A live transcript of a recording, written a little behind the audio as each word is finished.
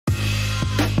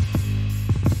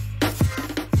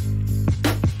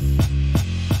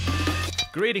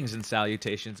Greetings and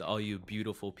salutations, all you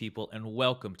beautiful people, and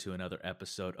welcome to another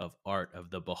episode of Art of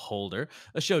the Beholder,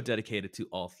 a show dedicated to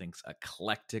all things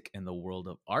eclectic in the world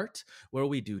of art, where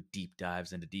we do deep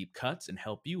dives into deep cuts and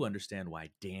help you understand why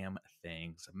damn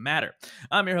things matter.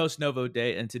 I'm your host, Novo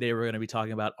Day, and today we're going to be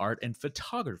talking about art and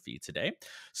photography today,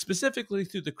 specifically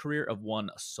through the career of one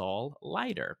Saul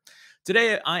Leiter.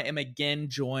 Today, I am again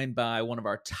joined by one of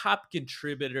our top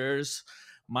contributors,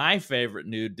 my favorite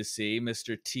nude to see,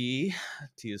 Mr. T.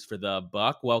 T is for the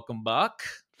Buck. Welcome, Buck.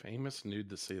 Famous nude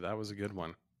to see. That was a good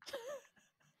one.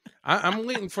 I'm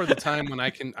waiting for the time when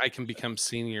I can become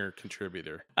senior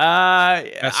contributor.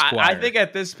 I think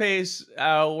at this pace,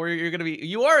 where you're gonna be,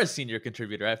 you are a senior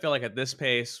contributor. I feel like at this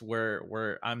pace,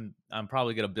 where I'm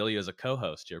probably gonna bill you as a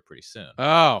co-host here pretty soon.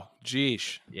 Oh,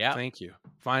 geesh. Yeah. Thank you.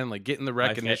 Finally getting the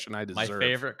recognition I deserve. My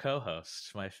favorite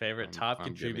co-host, my favorite top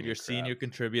contributor, senior crap.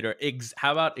 contributor.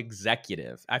 How about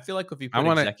executive? I feel like if you put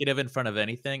executive in front of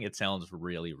anything, it sounds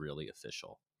really, really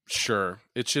official. Sure.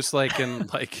 It's just like in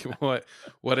like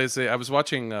what is it? I was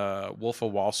watching Wolf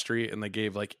of Wall Street and they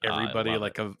gave like everybody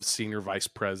like a senior vice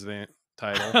president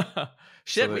title.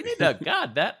 Shit, we need to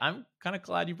that I'm kind of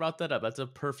glad you brought that up. That's a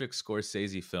perfect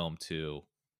Scorsese film to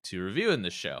review in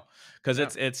this show. Because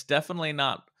it's definitely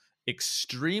not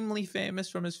extremely famous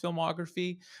from his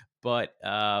filmography, but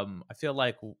I feel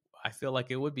like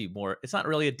it would be more. It's not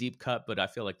really a deep cut, but I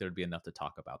feel like there'd be enough to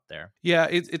talk about there. Yeah,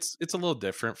 it's a little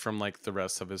different from like the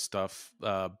rest of his stuff,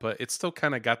 but it's still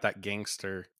kind of got that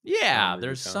gangster. Yeah,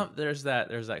 there's that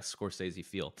Scorsese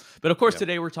feel. But of course,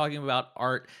 today we're talking about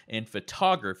art and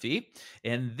photography,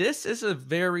 and this is a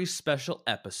very special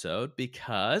episode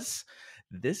because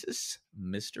this is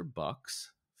Mr.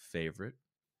 Buck's favorite.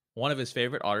 One of his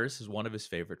favorite artists is one of his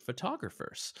favorite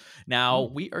photographers. Now,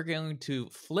 we are going to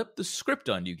flip the script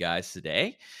on you guys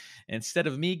today. Instead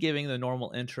of me giving the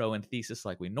normal intro and thesis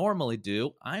like we normally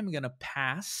do, I'm going to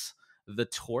pass the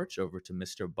torch over to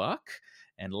Mr. Buck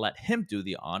and let him do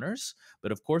the honors.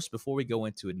 But of course, before we go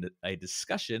into a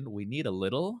discussion, we need a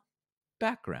little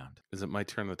background. Is it my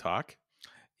turn to talk?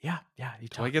 Yeah.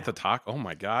 Do I get to talk? Oh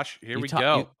my gosh! Here we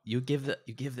go. You give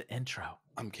the intro.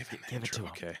 I'm giving the intro.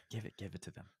 It to okay, give it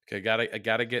to them. Okay, I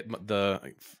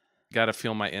gotta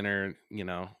feel my inner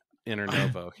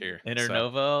Novo here.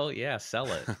 Novo, yeah, sell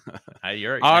it.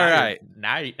 Right.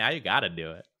 Now you gotta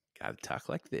do it. Gotta talk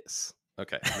like this.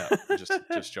 Okay, no,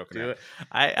 just joking. Do it.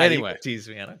 Anyway, tease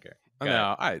me. I don't care.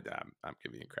 I'm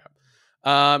giving you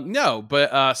crap. No,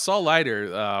 but Saul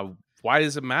Leiter. Why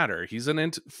does it matter? He's an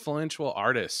influential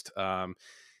artist.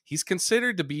 He's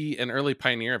considered to be an early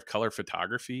pioneer of color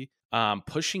photography,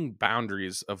 pushing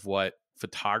boundaries of what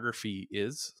photography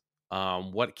is,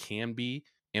 what it can be,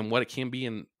 and what it can be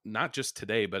in not just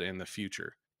today, but in the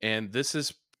future. And this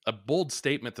is a bold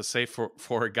statement to say for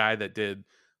a guy that did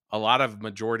a lot of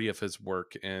majority of his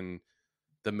work in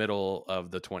the middle of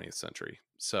the 20th century.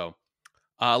 So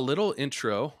a little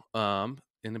intro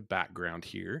in the background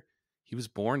here. He was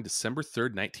born December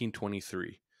 3rd,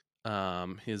 1923.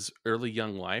 His early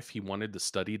young life, he wanted to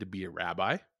study to be a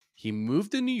rabbi. He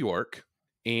moved to New York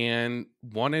and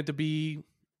wanted to be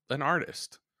an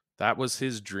artist. That was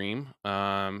his dream.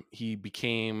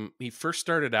 He first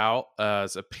started out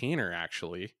as a painter,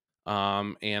 actually.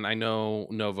 And I know,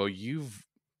 Novo, you've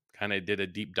kind of did a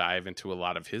deep dive into a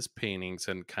lot of his paintings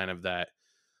and kind of that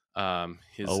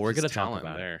his talent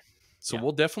there. So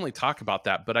we'll definitely talk about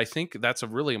that. But I think that's a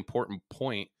really important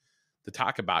point to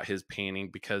talk about his painting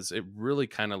because it really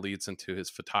kind of leads into his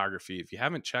photography. If you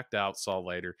haven't checked out Saul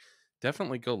Leiter,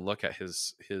 definitely go look at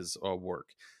his work.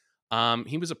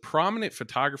 He was a prominent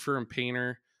photographer and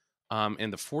painter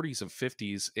in the 40s and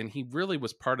 50s, and he really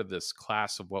was part of this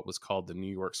class of what was called the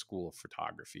New York School of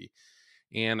Photography.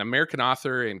 And American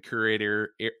author and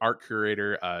art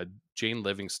curator Jane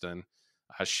Livingston,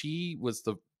 she was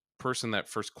the person that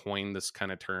first coined this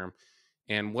kind of term.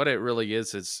 And what it really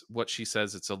is what she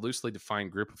says, it's a loosely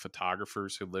defined group of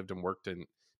photographers who lived and worked in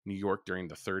New York during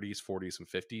the 30s, 40s, and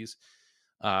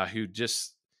 50s, who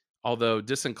just, although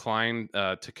disinclined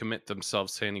to commit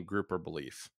themselves to any group or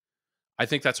belief. I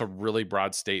think that's a really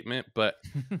broad statement, but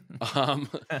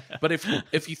but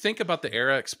if you think about the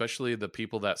era, especially the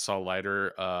people that Saul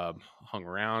Leiter hung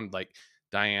around, like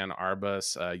Diane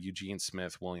Arbus, Eugene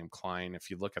Smith, William Klein, if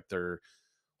you look at their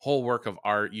whole work of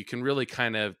art, you can really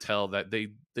kind of tell that they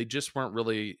just weren't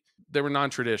really, they were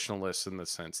non-traditionalists in the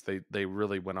sense they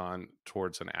really went on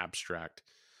towards an abstract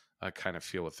kind of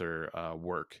feel with their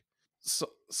work. So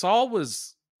Saul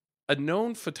was a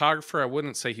known photographer. I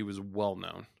wouldn't say he was well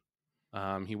known.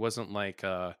 He wasn't like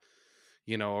a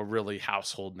really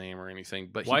household name or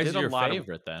anything. But why he is did your a lot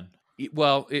favorite then?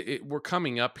 Well, we're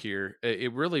coming up here.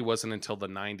 It really wasn't until the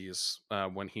 90s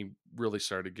when he really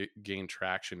started to gain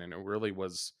traction, and it really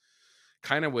was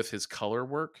kind of with his color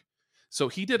work. So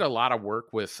he did a lot of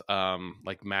work with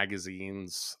like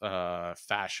magazines,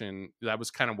 fashion. That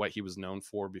was kind of what he was known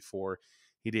for before.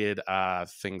 He did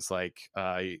things like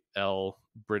Elle,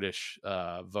 British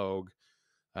Vogue,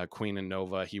 Queen and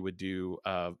Nova. He would do.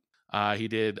 He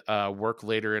did work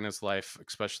later in his life,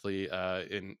 especially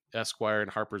in Esquire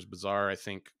and Harper's Bazaar. I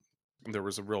think there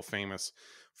was a real famous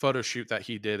photo shoot that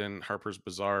he did in Harper's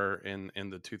Bazaar in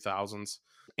the 2000s.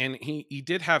 And he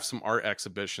did have some art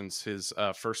exhibitions. His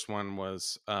first one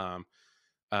was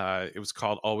it was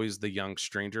called Always the Young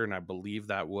Stranger, and I believe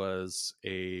that was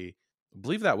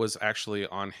actually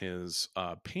on his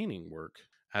painting work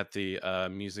at the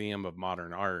Museum of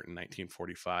Modern Art in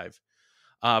 1945.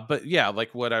 But yeah,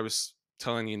 like what I was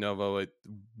telling you, Novo,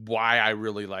 why I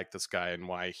really like this guy and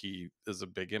why he is a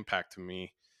big impact to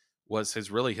me was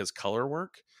his color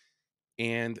work.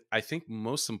 And I think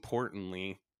most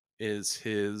importantly is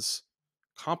his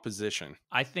composition.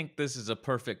 I think this is a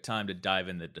perfect time to dive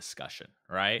in the discussion,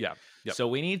 right? Yeah. Yep. So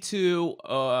we need to,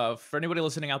 for anybody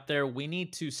listening out there, we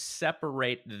need to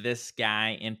separate this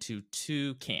guy into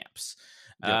two camps.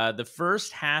 Yep. The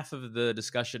first half of the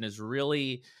discussion is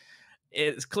really,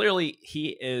 it's clearly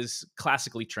he is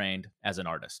classically trained as an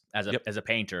artist, as a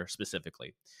painter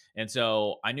specifically. And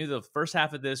so I knew the first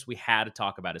half of this, we had to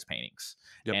talk about his paintings.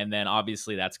 Yep. And then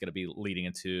obviously that's going to be leading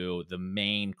into the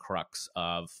main crux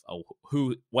of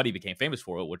what he became famous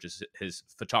for, which is his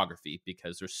photography,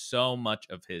 because there's so much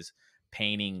of his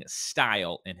painting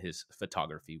style in his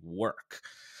photography work.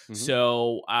 Mm-hmm.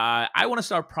 So I want to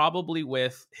start probably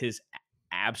with his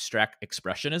abstract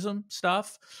expressionism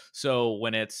stuff. So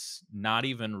when it's not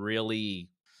even really,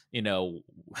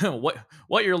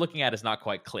 what you're looking at is not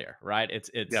quite clear, right?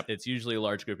 It's usually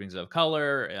large groupings of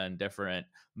color and different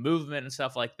movement and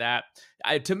stuff like that.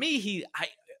 To me, he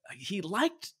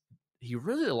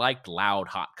really liked loud,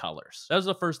 hot colors. That was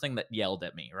the first thing that yelled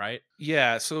at me, right?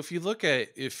 Yeah. So if you look at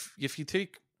if you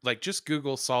take like just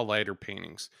Google Saul Leiter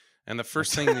paintings, and the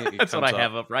first thing that that's what I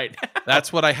have up right now.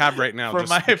 That's what I have right now. For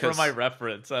my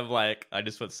reference, I'm like, I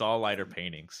just put Saul Leiter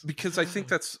paintings. Because I think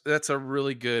that's a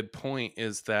really good point,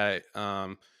 is that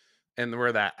and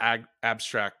where that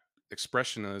abstract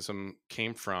expressionism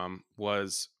came from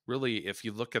was really, if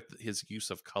you look at his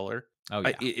use of color,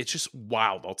 it's just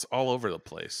wild. It's all over the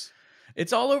place.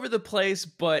 It's all over the place,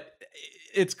 but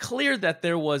it's clear that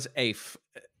there was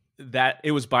that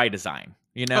it was by design.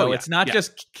 It's not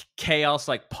just chaos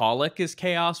like Pollock is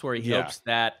chaos, where he hopes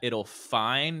that he'll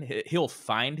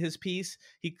find his piece.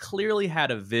 He clearly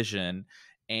had a vision,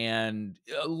 and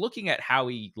looking at how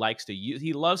he likes to use,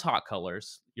 he loves hot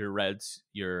colors, your reds,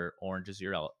 your oranges,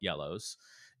 your yellows,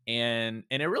 and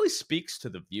it really speaks to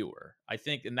the viewer, I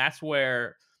think, and that's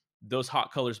where those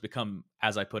hot colors become,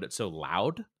 as I put it, so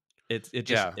loud. It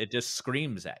just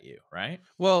screams at you, right?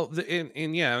 Well, and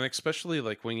especially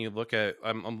like when you look at,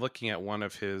 I'm looking at one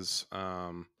of his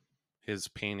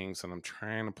paintings, and I'm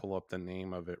trying to pull up the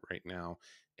name of it right now.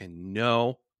 And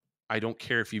no, I don't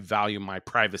care if you value my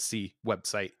privacy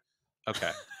website.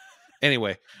 Okay.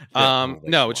 Anyway,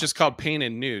 no, it's just called Paint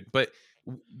and Nude. But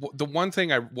the one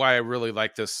thing why I really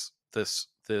like this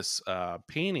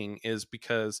painting is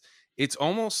because it's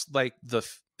almost like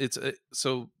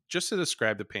so just to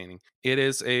describe the painting, it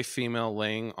is a female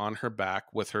laying on her back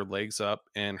with her legs up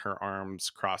and her arms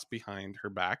crossed behind her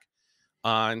back.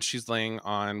 And she's laying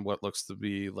on what looks to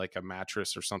be like a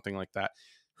mattress or something like that.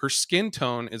 Her skin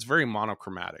tone is very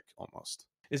monochromatic almost.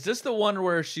 Is this the one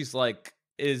where she's like,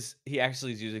 he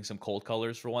actually is using some cold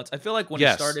colors for once? I feel like when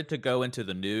he started to go into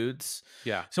the nudes.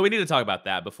 Yeah. So we need to talk about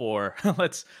that before.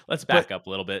 let's back up a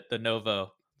little bit. The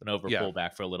Novo pull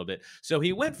back for a little bit. So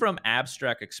he went from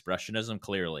abstract expressionism,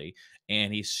 clearly,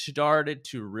 and he started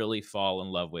to really fall in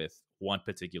love with one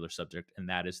particular subject, and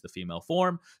that is the female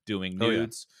form, doing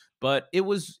nudes. But it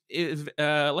was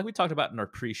like we talked about in our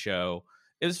pre-show,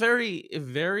 it was very,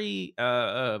 very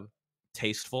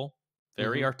tasteful,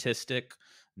 very artistic,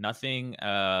 nothing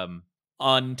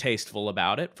untasteful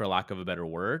about it, for lack of a better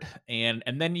word. And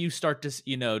then you start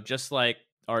to, just like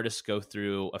artists go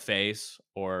through a phase,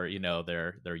 or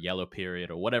their yellow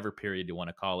period, or whatever period you want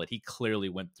to call it, he clearly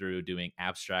went through doing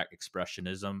abstract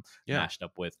expressionism mashed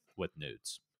up with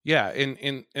nudes. Yeah,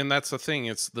 and that's the thing,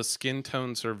 it's the skin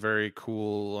tones are very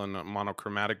cool and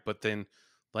monochromatic, but then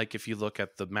like if you look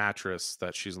at the mattress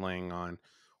that she's laying on,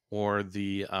 or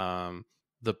the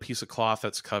piece of cloth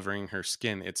that's covering her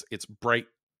skin, it's bright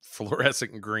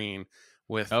fluorescent green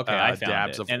with I found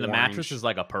dabs it. of and orange. The mattress is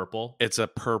like a purple. It's a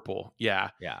purple, yeah.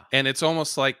 Yeah. And it's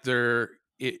almost like they're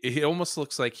it almost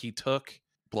looks like he took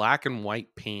black and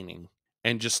white painting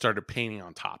and just started painting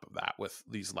on top of that with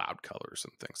these loud colors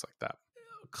and things like that.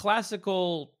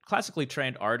 Classically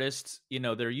trained artists,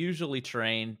 they're usually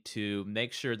trained to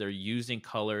make sure they're using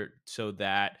color so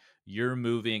that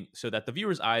the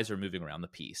viewer's eyes are moving around the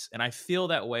piece. And I feel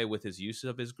that way with his use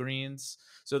of his greens.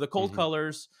 So the cold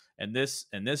colors in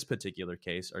this particular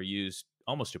case are used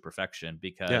almost to perfection,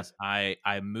 because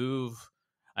I'm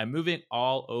moving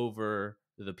all over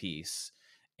the piece.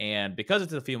 And because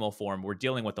it's a female form, we're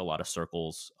dealing with a lot of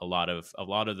circles, a lot of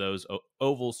those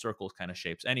oval circles kind of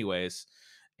shapes anyways.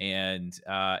 And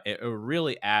it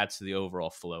really adds to the overall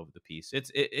flow of the piece.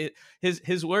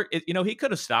 His work, he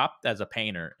could have stopped as a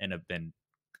painter and have been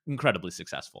incredibly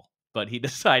successful, but he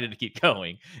decided to keep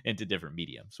going into different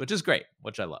mediums, which is great,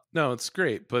 which I love. No, it's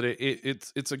great, but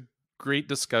it's a great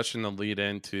discussion to lead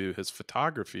into his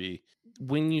photography.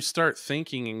 When you start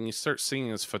thinking and you start seeing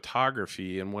his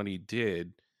photography and what he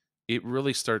did, it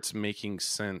really starts making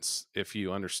sense if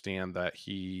you understand that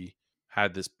he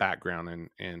had this background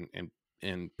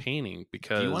in painting.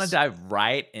 Because do you want to dive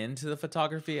right into the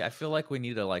photography? I feel like we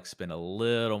need to spend a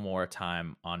little more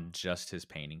time on just his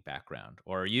painting background.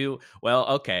 Or you? Well,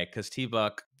 okay, because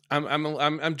T-Buck.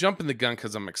 I'm jumping the gun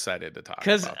because I'm excited to talk.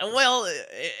 Because about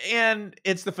and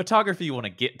it's the photography you want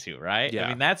to get to, right? Yeah.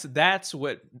 I mean, that's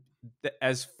what,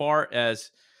 as far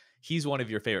as he's one of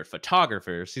your favorite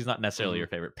photographers, he's not necessarily your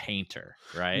favorite painter,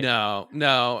 right? No.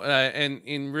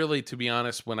 And really, to be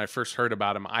honest, when I first heard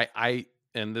about him, I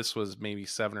and this was maybe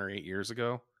 7 or 8 years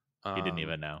ago. He didn't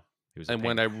even know he was. And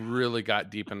when I really got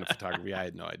deep into photography, I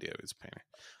had no idea he was a painter.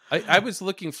 I was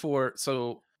looking for.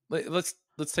 So let's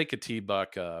take a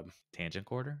T-Buck tangent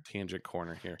corner. Tangent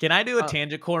corner here. Can I do a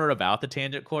tangent corner about the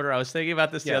tangent corner? I was thinking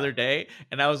about this the other day,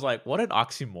 and I was like, what an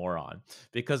oxymoron,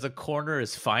 because a corner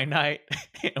is finite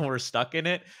and we're stuck in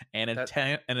it, and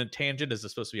a tangent is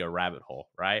supposed to be a rabbit hole,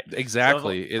 right?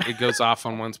 Exactly. So, it goes off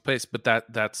on one's place, but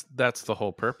that's the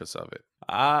whole purpose of it.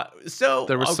 So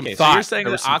there was some thought.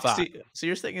 So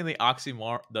you're saying the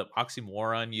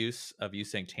oxymoron use of you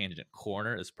saying tangent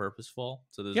corner is purposeful.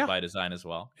 So this is by design as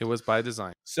well. It was by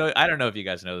design. So I don't know if you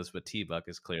guys know this, but T-Buck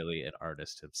is clearly an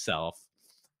artist himself.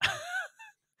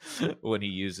 When he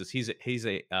uses, he's a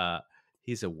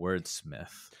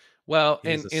wordsmith. Well,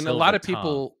 and a lot of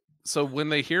people. So when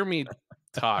they hear me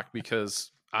talk,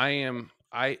 because I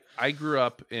grew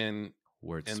up in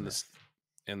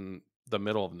the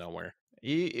middle of nowhere.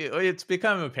 It's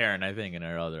become apparent, I think, in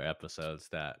our other episodes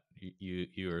that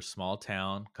you're a small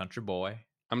town country boy.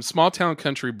 I'm a small town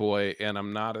country boy, and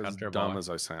I'm not as dumb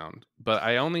as I sound. But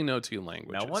I only know 2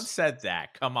 languages. No one said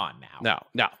that. Come on now.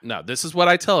 No. This is what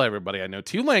I tell everybody. I know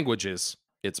 2 languages.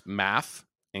 It's math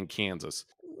and Kansas.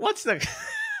 What's the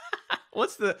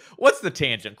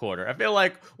tangent corner? I feel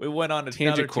like we went on a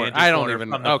tangent corner. I don't even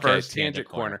know. Okay, tangent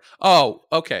corner. Oh,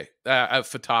 okay.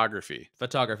 Photography.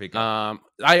 I'm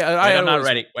I'm not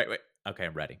ready. Wait. Okay,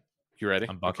 I'm ready. You ready?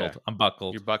 I'm buckled. Okay. I'm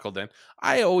buckled. You're buckled in.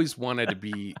 I always wanted to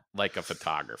be like a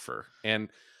photographer, and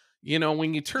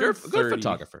when you turn 30, good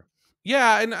photographer.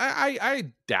 Yeah, and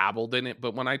I dabbled in it,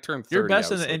 but when I turned 30, you're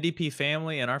best in the NDP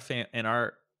family and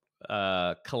our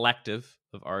collective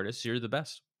of artists. You're the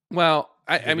best. Well,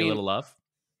 I mean, a little love.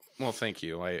 Well, thank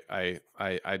you. I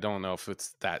don't know if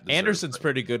it's that deserved, Anderson's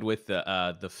pretty good with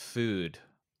the food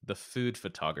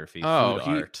photography,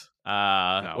 art.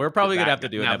 We're probably gonna have to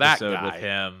do an episode with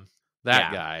him.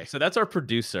 That guy. So that's our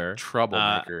producer,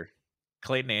 troublemaker,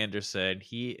 Clayton Anderson.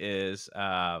 He is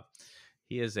a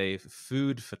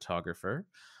food photographer,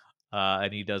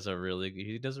 and he does a really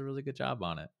good job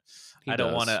on it. I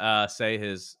don't want to say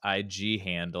his IG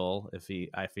handle if he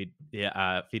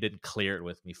didn't clear it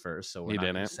with me first, so we're not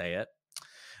going to say it.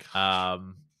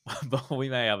 But we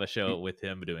may have a show with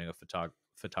him doing a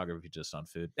photography just on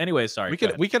food. Anyway, sorry.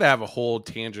 We could have a whole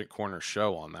tangent corner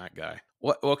show on that guy.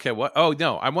 What? Okay. What? Oh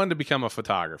no, I wanted to become a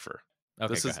photographer.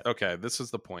 Okay, this is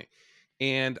the point.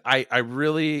 And I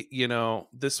really,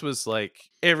 this was like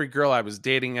every girl I was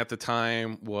dating at the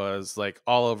time was like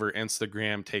all over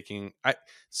Instagram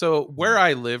so where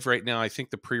I live right now, I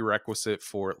think the prerequisite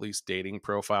for at least dating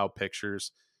profile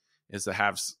pictures is to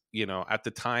have, at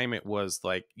the time it was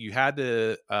like you had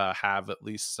to have at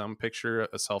least some picture,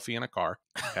 a selfie in a car.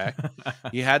 Okay.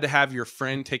 You had to have your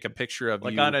friend take a picture of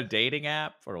you. Like on a dating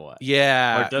app or what?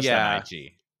 Yeah. Or just on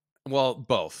IG? Well,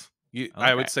 both.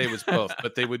 I would say it was both,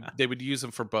 but they would use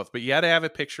them for both. But you had to have a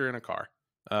picture in a car,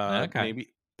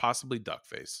 maybe possibly duck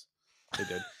face. They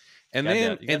did, and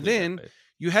then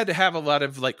you had to have a lot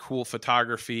of like cool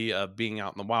photography of being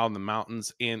out in the wild, in the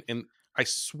mountains, and I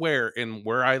swear, in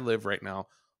where I live right now,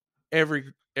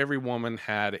 every every woman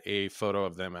had a photo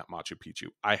of them at Machu Picchu.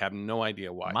 I have no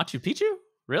idea why. Machu Picchu?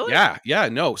 Really? Yeah, yeah,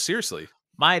 no, seriously.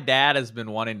 My dad has been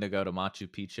wanting to go to Machu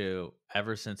Picchu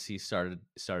ever since he started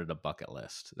a bucket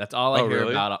list. That's all I Oh, hear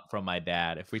really? about from my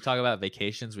dad. If we talk about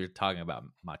vacations, we're talking about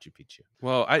Machu Picchu.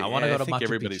 Well, I want to I go to think Machu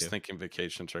everybody's Picchu. thinking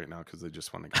vacations right now because they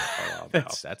just want to get the hell out of the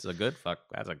house. That's a good fuck.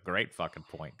 That's a great fucking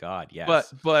point. God, But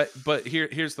yes. but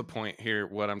here's the point here.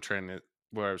 What I was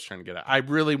trying to get at. I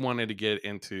really wanted to get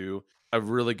into a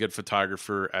really good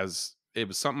photographer, as it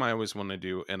was something I always wanted to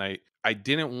do, and I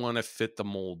didn't want to fit the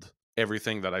mold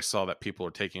everything that I saw that people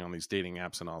are taking on these dating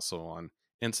apps and also on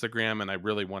Instagram, and I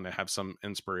really wanted to have some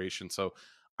inspiration. So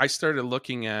I started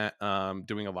looking at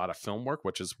doing a lot of film work,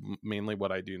 which is mainly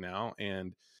what I do now,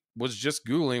 and was just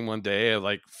Googling one day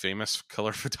like famous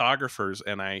color photographers,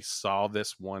 and I saw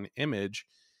this one image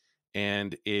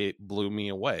and it blew me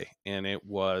away. And it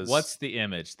was, What's the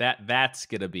image? That's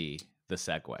gonna be the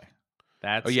segue. oh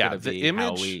That's yeah, gonna the be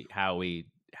image, how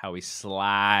we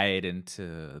slide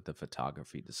into the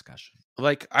photography discussion.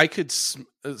 like I could,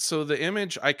 so the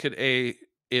image I could,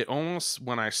 it almost,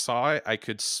 when I saw it, I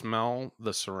could smell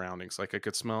the surroundings. Like I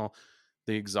could smell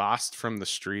the exhaust from the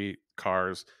street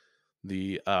cars,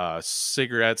 the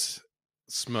cigarettes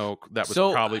smoke that was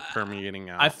So probably permeating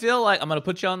I out. feel like I'm gonna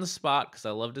put you on the spot because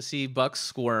I love to see Buck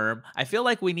squirm. I feel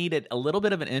like we needed a little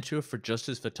bit of an intro for just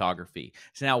his photography.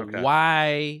 So now, Okay.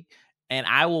 why? And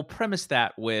I will premise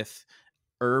that with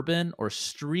urban or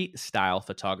street style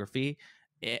photography.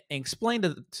 Explain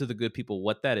to the good people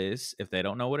what that is if they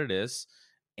don't know what it is,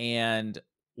 and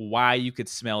why you could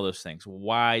smell those things,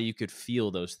 why you could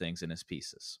feel those things in his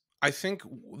pieces. I think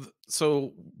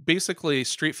so. Basically,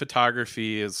 street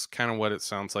photography is kind of what it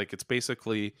sounds like. It's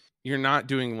basically, you're not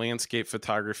doing landscape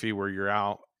photography where you're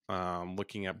out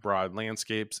looking at broad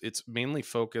landscapes. It's mainly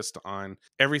focused on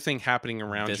everything happening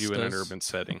around you in an Vistas. urban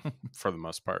setting for the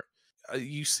most part.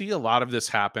 You see a lot of this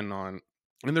happen on,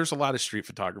 and there's a lot of street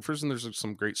photographers, and there's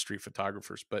some great street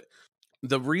photographers. But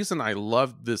the reason I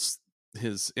love this,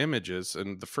 his images,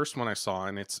 and the first one I saw,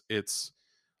 and it's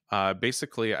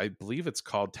basically, I believe it's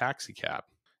called Taxi Cab,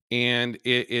 and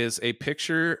it is a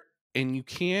picture, and you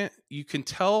can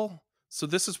tell. So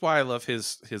this is why I love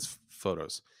his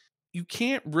photos. You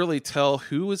can't really tell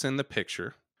who is in the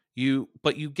picture.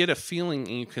 But you get a feeling,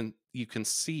 and you can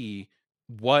see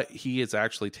what he is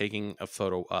actually taking a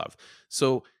photo of.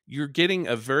 So you're getting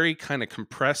a very kind of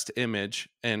compressed image,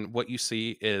 and what you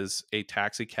see is a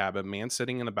taxi cab, a man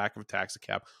sitting in the back of a taxi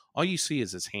cab. All you see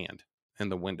is his hand in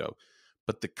the window,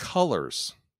 but the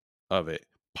colors of it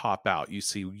pop out. You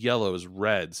see yellows,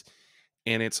 reds,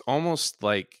 and it's almost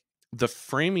like the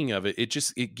framing of it.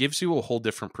 It gives you a whole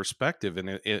different perspective,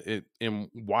 and and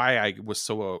why I was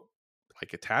so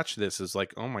like attached to this is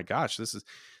like, oh my gosh,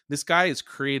 this guy is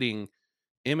creating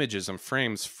images and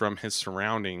frames from his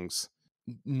surroundings.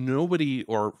 Nobody,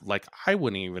 or like I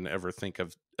wouldn't even ever think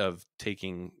of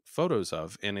taking photos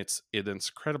of, and it's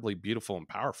incredibly beautiful and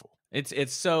powerful.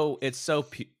 It's so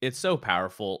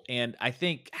powerful, and I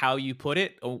think how you put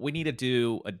it, we need to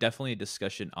do a definitely a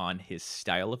discussion on his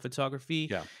style of photography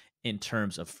Yeah. in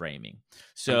terms of framing. I'm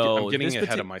So getting this ahead of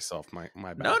particular myself. My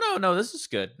no, bad. no, no, this is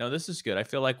good. No, this is good. I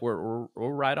feel like we're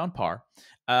right on par.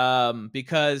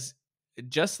 Because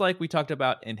just like we talked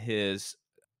about in his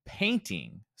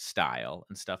painting style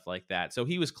and stuff like that. So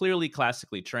he was clearly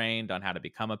classically trained on how to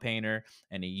become a painter,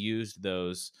 and he used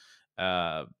those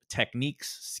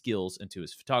techniques, skills into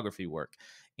his photography work.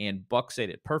 And Buck said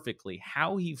it perfectly.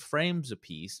 How he frames a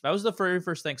piece. That was the very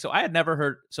first thing. So I had never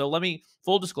heard. So let me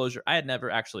full disclosure. I had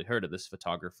never actually heard of this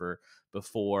photographer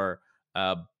before.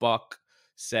 Buck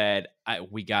said,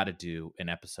 "We got to do an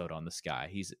episode on this guy.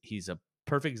 He's a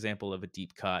perfect example of a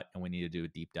deep cut, and we need to do a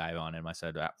deep dive on him." I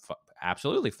said,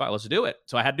 "Absolutely, fine, let's do it."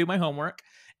 So I had to do my homework,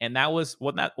 and that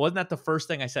wasn't that the first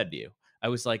thing I said to you. I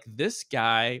was like, this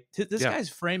Yeah. guy's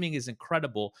framing is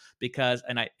incredible because,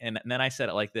 and then I said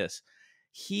it like this: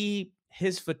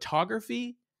 his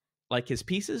photography, like his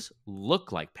pieces,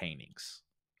 look like paintings.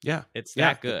 Yeah. It's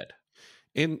Yeah. that good.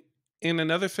 And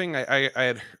another thing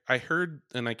I heard,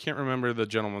 and I can't remember the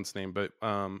gentleman's name, but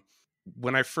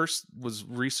when I first was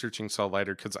researching Saul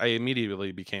Leiter, because I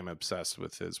immediately became obsessed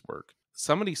with his work.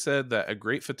 Somebody said that a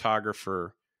great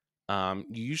photographer, you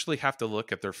usually have to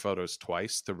look at their photos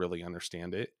twice to really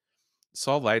understand it.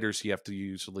 Saul Leiter's, you have to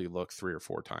usually look 3 or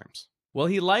 4 times. Well,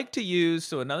 he liked to use,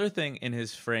 so another thing in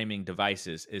his framing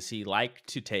devices is he liked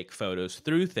to take photos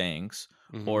through things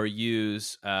Hmm. or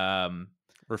use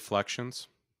Reflections.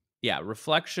 yeah,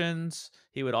 reflections.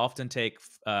 He would often take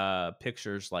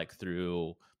pictures like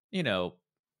through, you know,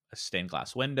 a stained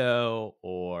glass window,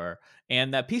 or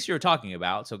and that piece you were talking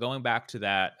about. So going back to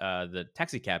that, the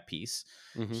taxi cab piece,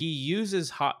 Hmm. he uses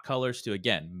hot colors to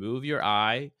again move your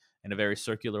eye in a very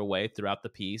circular way throughout the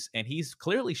piece, and he's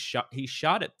clearly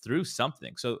shot it through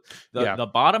something. So Yeah, the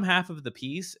bottom half of the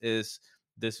piece is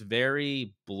this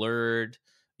very blurred,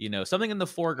 something in the out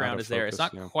foreground of is there. It's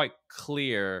focus. not Yeah, quite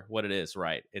clear what it is,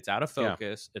 right? It's out of yeah.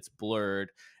 focus, it's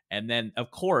blurred. And then,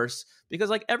 of course, because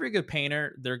like every good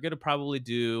painter, they're going to probably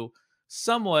do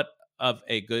somewhat of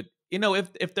a good,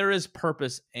 if there is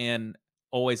purpose and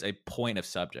always a point of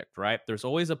subject, right? There's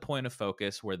always a point of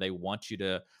focus where they want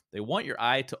your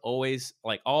eye to always,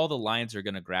 like, all the lines are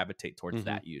going to gravitate towards Hmm.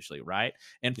 that usually, right?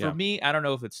 And for Yeah, me, I don't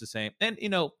know if it's the same. And,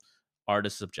 art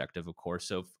is subjective, of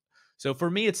course. So for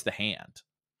me, it's the hand.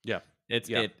 yeah, It's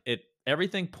yeah. it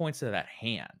everything points to that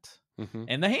hand. Hmm.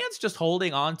 And the hand's just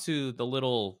holding on to the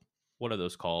little, what are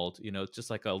those called? It's just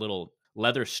like a little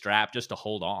leather strap just to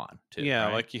hold on to, Yeah,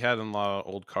 right? like you had in a lot of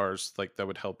old cars, like that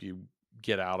would help you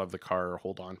get out of the car or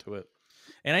hold on to it.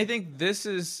 And I think this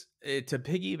is, to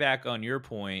piggyback on your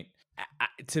point,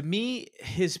 to me,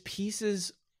 his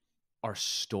pieces are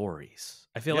stories.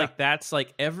 I feel Yeah, like that's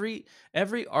like every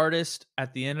artist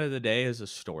at the end of the day is a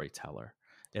storyteller.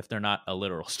 If they're not a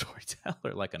literal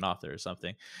storyteller, like an author or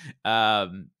something,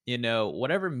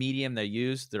 whatever medium they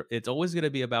use, it's always going to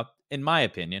be about, in my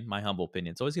opinion, my humble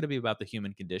opinion, it's always going to be about the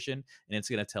human condition, and it's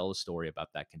going to tell a story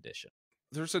about that condition.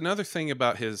 there's another thing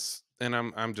about his, and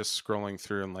I'm just scrolling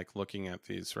through and like looking at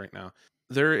these right now.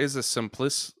 There is a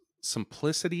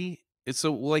simplicity. It's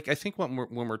so like I think when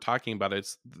we're talking about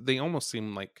it, they almost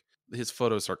seem like his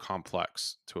photos are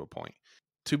complex to a point.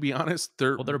 To be honest,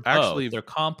 they're Well, they're both. actually They're they're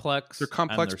complex and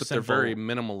complex, they're but they're very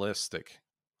simple. minimalistic. Yeah.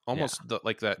 Almost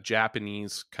like that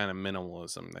Japanese kind of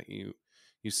minimalism that you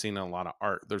see in a lot of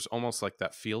art. There's almost like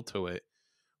that feel to it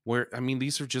where I mean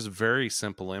these are just very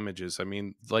simple images. I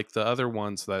mean, like the other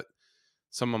ones that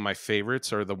some of my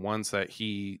favorites are the ones that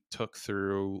he took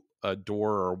through a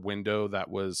door or window that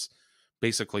was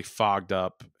basically fogged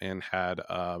up and had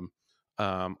a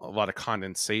lot of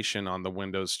condensation on the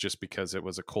windows just because it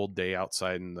was a cold day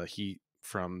outside and the heat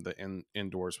from the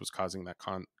indoors was causing that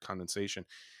condensation.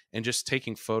 And just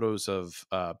taking photos of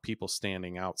people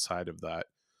standing outside of that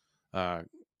uh,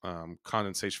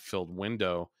 condensation filled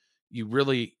window, you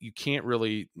can't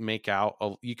really make out.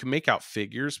 You can make out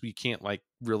figures, but you can't like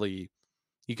really.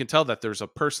 You can tell that there's a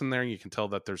person there. You can tell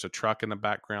that there's a truck in the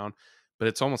background, but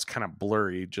it's almost kind of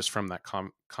blurry just from that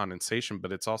condensation.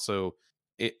 But it's also,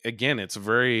 again, it's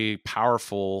very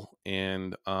powerful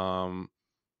and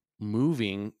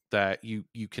moving that you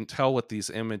can tell what these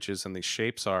images and these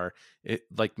shapes are. It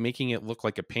like making it look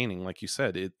like a painting, like you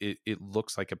said. It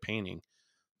looks like a painting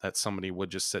that somebody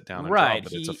would just sit down and draw, Right.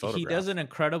 but it's a He does photograph. an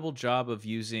incredible job of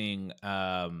using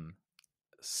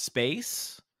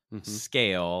space, Hmm.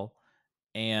 scale,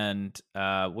 and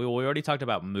we already talked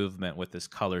about movement with his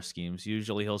color schemes.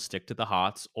 Usually he'll stick to the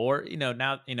hots, or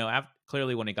now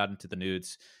clearly when he got into the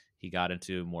nudes, he got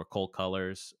into more cold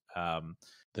colors.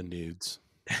 The nudes.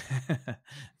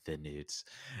 The nudes,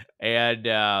 and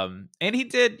he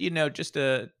did, just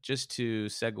to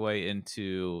segue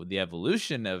into the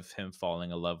evolution of him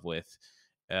falling in love with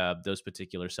those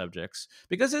particular subjects,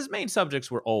 because his main subjects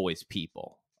were always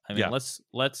people. I mean, Yeah,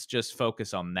 let's just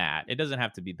focus on that. It doesn't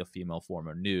have to be the female form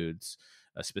or nudes,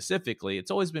 specifically.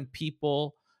 It's always been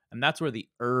people, and that's where the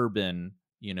urban,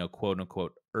 quote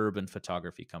unquote, urban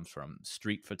photography comes from.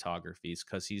 Street photographies,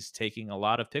 because he's taking a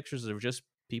lot of pictures of just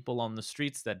people on the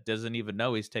streets that doesn't even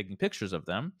know he's taking pictures of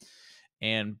them.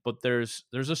 And but there's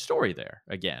a story there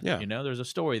again, yeah, there's a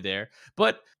story there.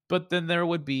 But then there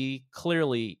would be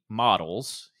clearly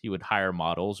models. He would hire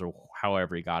models, or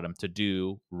however he got them, to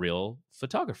do real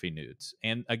photography nudes.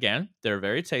 And again, they're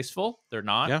very tasteful.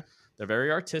 yeah. They're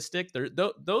very artistic.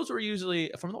 Those were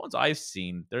usually, from the ones I've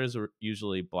seen, those are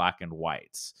usually black and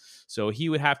whites. So he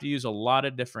would have to use a lot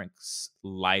of different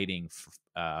lighting,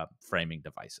 framing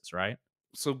devices, right?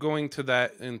 So going to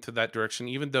that into that direction,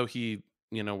 even though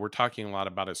we're talking a lot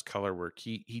about his color work,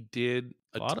 he did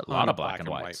a A ton lot of of black black and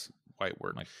and white whites.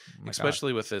 work, My god.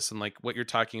 especially with this. And like what you're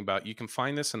talking about, you can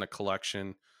find this in a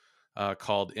collection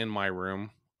called In My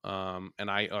Room. And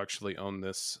I actually own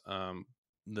this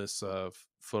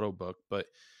photo book. But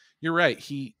you're right,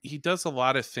 he does a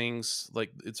lot of things.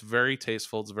 Like it's very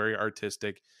tasteful, it's very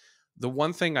artistic. The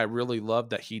one thing I really love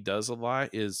that he does a lot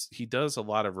is he does a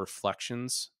lot of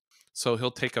reflections. So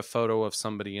he'll take a photo of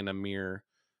somebody in a mirror,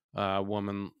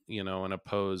 woman, in a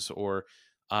pose. Or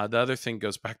the other thing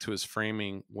goes back to his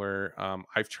framing, where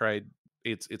I've tried.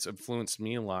 It's influenced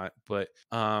me a lot, but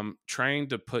trying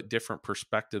to put different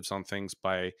perspectives on things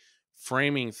by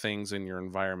framing things in your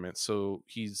environment. So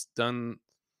he's done.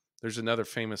 There's another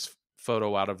famous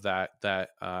photo out of that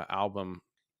album.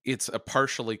 It's a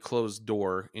partially closed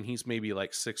door, and he's maybe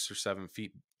like 6 or 7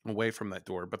 feet away from that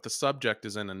door, but the subject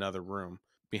is in another room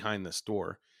behind this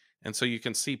door, and so you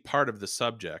can see part of the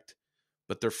subject,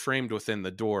 but they're framed within the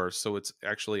door, so it's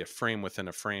actually a frame within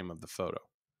a frame of the photo.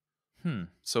 Hmm.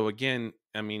 So again,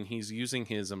 I mean, he's using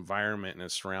his environment and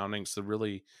his surroundings to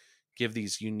really give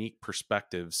these unique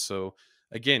perspectives. So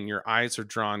again, your eyes are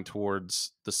drawn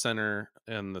towards the center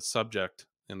and the subject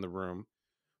in the room,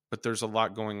 but there's a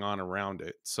lot going on around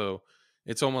it. So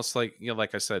it's almost like,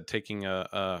 like I said, taking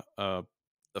a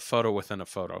photo within a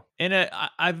photo. And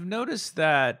I've noticed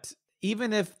that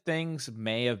even if things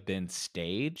may have been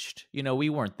staged, we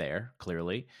weren't there,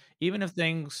 clearly. Even if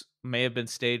things may have been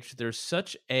staged, there's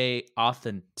such a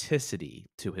authenticity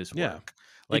to his Yeah, work.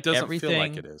 it Like doesn't feel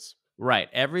like everything, it is. right?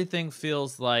 Everything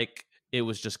feels like it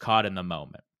was just caught in the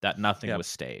moment, that nothing Yeah, was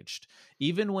staged.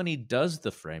 Even when he does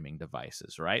the framing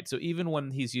devices, right? So even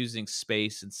when he's using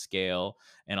space and scale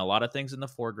and a lot of things in the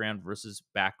foreground versus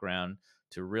background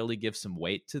to really give some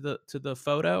weight to the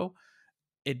photo,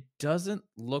 it doesn't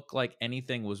look like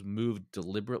anything was moved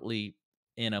deliberately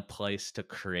in a place to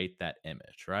create that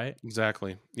image, right?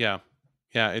 exactly. Yeah,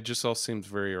 yeah. It just all seems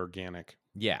very organic.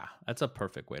 Yeah, that's a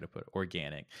perfect way to put it,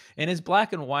 organic. And his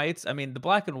black and whites, I mean, the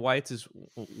black and whites is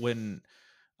when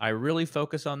I really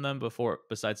focus on them before,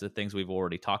 besides the things we've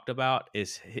already talked about,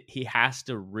 is he has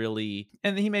to really,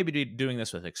 and he may be doing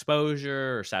this with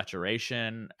exposure or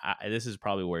saturation. This is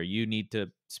probably where you need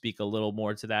to speak a little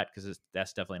more to that, because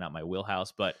that's definitely not my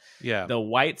wheelhouse. But Yeah. the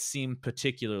whites seem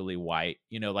particularly white.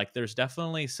 Like there's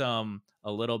definitely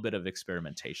a little bit of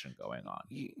experimentation going on.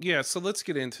 Yeah, so let's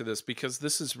get into this because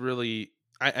this is really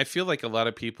I feel like a lot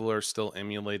of people are still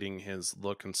emulating his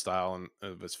look and style and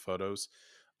of his photos.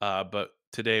 But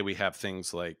today we have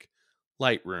things like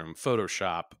Lightroom,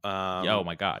 Photoshop. Oh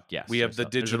my God, We yes, have the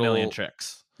there's a million digital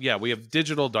tricks, yeah, we have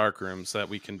digital dark rooms that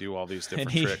we can do all these and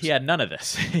different he tricks. had none of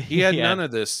this. He had he none had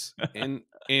of this, and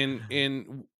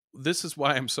this is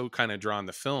why I'm so kind of drawn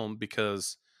to film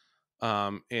because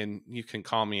and you can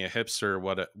call me a hipster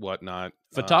or whatnot.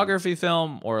 photography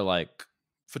film or like movie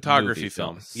Photography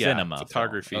film, film. Yeah, cinema film.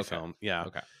 photography Okay. film. Yeah.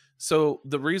 Okay. So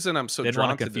the reason I'm so Didn't want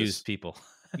to drawn to confuse this people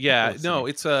yeah, no,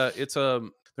 listening. it's a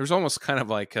there's almost kind of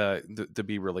like to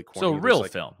be really So corny. There's real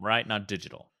like film, right? Not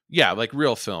digital. yeah, like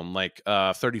real film, like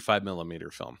 35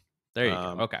 millimeter film. There you go.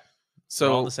 Um Okay. We're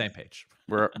all on the so same page.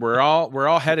 we're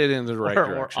all headed in the right we're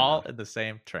direction all now. in the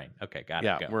same train. Okay, got it.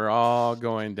 Yeah, Go. we're all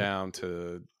going down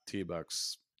to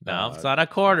T-Bucks. No, it's not a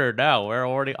quarter. No, we're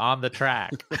already on the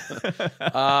track.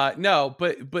 No,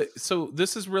 but so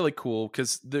this is really cool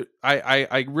because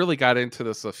I really got into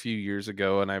this a few years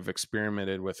ago and I've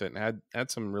experimented with it and had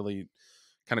some really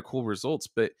kind of cool results.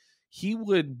 But he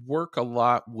would work a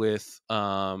lot with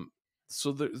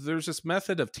so there's this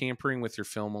method of tampering with your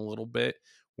film a little bit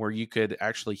where you could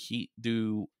actually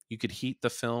you could heat the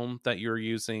film that you're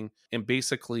using and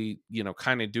basically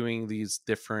kind of doing these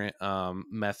different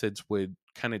methods would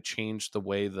kind of change the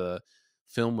way the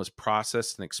film was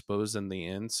processed and exposed in the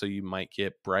end. So you might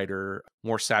get brighter,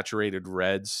 more saturated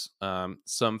reds.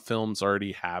 Some films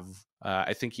already have.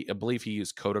 I believe he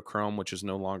used Kodachrome, which is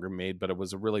no longer made, but it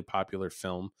was a really popular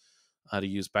film to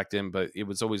use back then. But it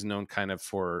was always known kind of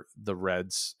for the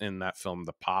reds in that film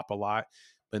to pop a lot.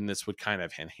 And this would kind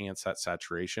of enhance that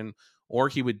saturation. Or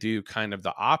he would do kind of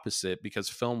the opposite because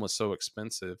film was so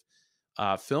expensive.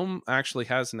 Film actually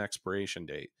has an expiration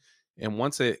date. And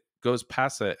once it goes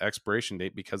past that expiration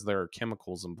date, because there are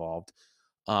chemicals involved,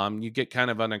 you get kind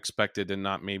of unexpected and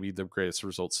not maybe the greatest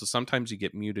results. So sometimes you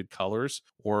get muted colors,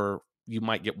 or you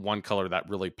might get one color that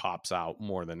really pops out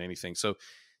more than anything. So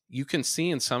you can see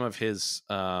in some of his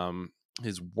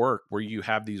work where you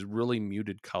have these really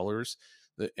muted colors,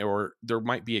 or there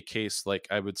might be a case like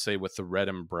I would say with the red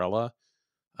umbrella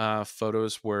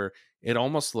photos where it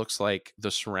almost looks like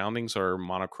the surroundings are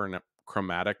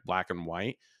monochromatic black and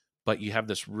white, but you have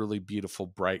this really beautiful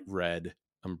bright red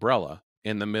umbrella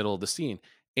in the middle of the scene.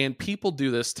 And people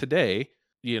do this today,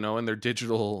 in their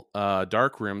digital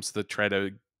dark rooms that try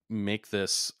to make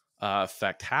this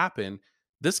effect happen.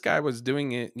 This guy was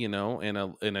doing it, in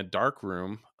a dark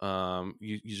room,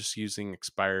 you just using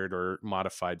expired or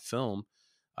modified film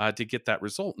to get that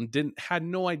result, and had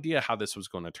no idea how this was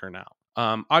going to turn out.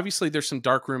 Obviously, there's some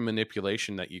darkroom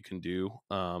manipulation that you can do,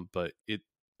 but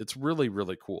it's really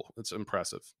really cool. It's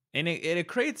impressive. And it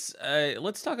creates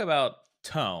let's talk about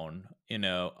tone,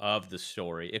 of the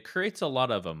story. It creates a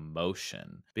lot of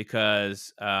emotion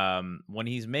because when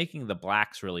he's making the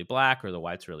blacks really black or the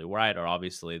whites really white, or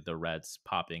obviously the reds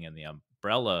popping in the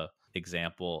umbrella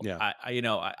example. Yeah.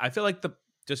 I feel like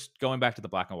just going back to the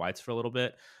black and whites for a little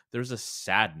bit, there's a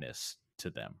sadness to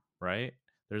them, right?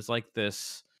 There's like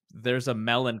there's a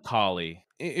melancholy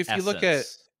If you look at,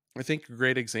 essence. I think a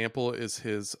great example is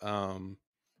his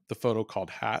the photo called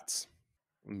Hats.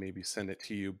 Maybe send it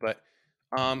to you, but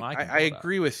I can I pull it up.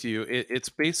 agree with you. It's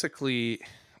basically,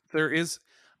 there is,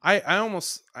 I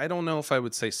don't know if I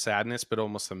would say sadness, but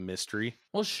almost a mystery.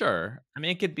 Well, sure. I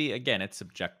mean, it could be, again, it's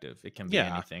subjective. It can be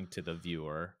Yeah. anything to the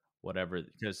viewer, whatever,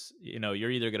 because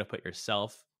you're either going to put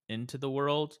yourself into the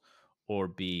world or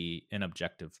be an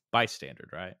objective bystander,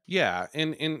 right? Yeah,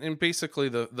 and basically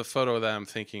the photo that I'm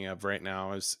thinking of right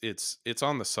now is it's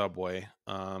on the subway,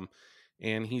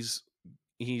 and he's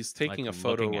Like taking a looking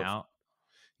photo of, out,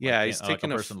 yeah, he's like a taking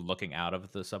person looking out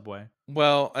of the subway.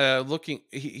 well, looking,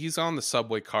 he's on the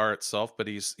subway car itself, but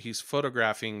he's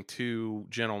photographing two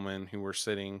gentlemen who were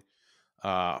sitting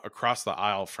across the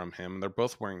aisle from him. They're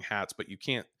both wearing hats, but you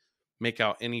can't make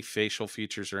out any facial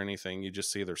features or anything. You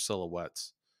just see their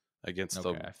silhouettes against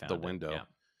Okay, I the found it. window. Yeah.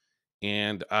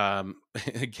 And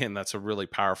again, that's a really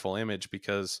powerful image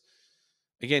because,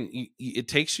 again, it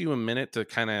takes you a minute to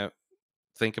kind of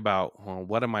think about, well,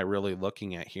 what am I really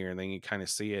looking at here? And then you kind of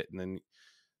see it. And then,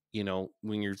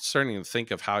 when you're starting to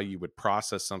think of how you would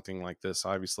process something like this,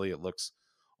 obviously it looks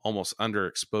almost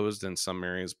underexposed in some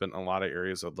areas, but in a lot of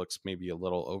areas it looks maybe a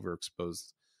little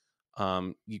overexposed.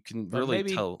 You can But really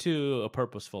maybe tell to a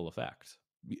purposeful effect.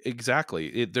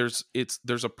 exactly. There's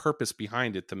a purpose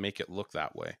behind it to make it look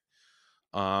that way.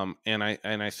 And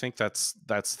I think that's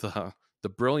the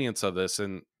brilliance of this.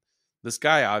 And this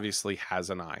guy obviously has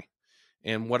an eye.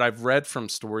 And what I've read from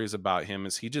stories about him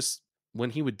is, he just,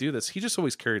 when he would do this, he just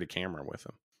always carried a camera with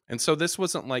him. And so this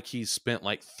wasn't like he spent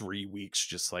like 3 weeks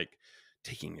just like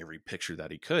taking every picture that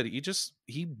he could.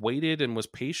 He waited and was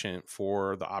patient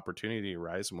for the opportunity to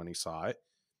arise. And when he saw it,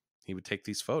 he would take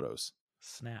these photos.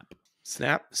 Snap.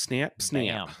 Snap, snap,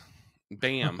 snap.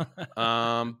 Bam.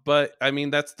 Bam. But I mean,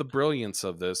 that's the brilliance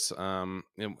of this.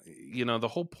 The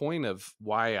whole point of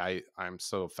why I'm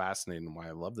so fascinated and why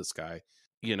I love this guy,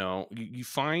 you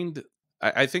find,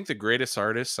 I think the greatest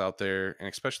artists out there, and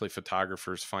especially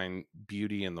photographers, find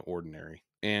beauty in the ordinary.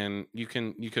 And you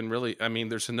can really, I mean,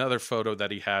 there's another photo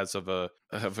that he has of a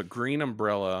green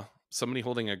umbrella, somebody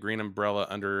holding a green umbrella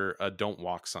under a don't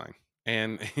walk sign.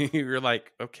 And you're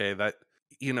like, okay, that,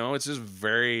 it's just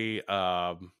very,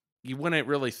 you wouldn't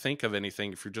really think of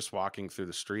anything if you're just walking through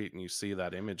the street and you see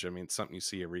that image. I mean, it's something you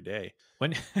see every day.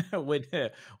 When when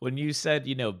when you said,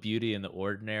 beauty in the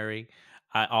ordinary,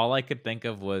 all I could think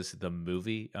of was the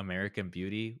movie American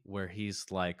Beauty, where he's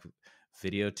like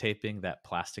videotaping that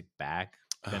plastic bag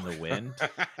in the Oh. wind.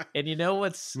 And You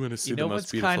want to see the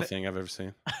most beautiful thing I've ever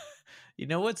seen?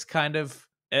 what's kind of,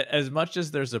 as much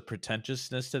as there's a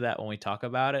pretentiousness to that when we talk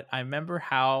about it, I remember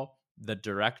how the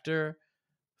director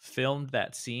filmed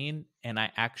that scene, and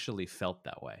I actually felt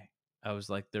that way. I was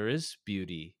like, there is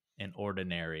beauty in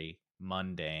ordinary,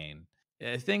 mundane,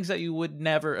 things that you would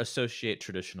never associate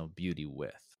traditional beauty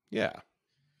with. Yeah.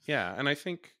 Yeah. And I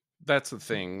think that's the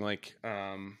thing. Like,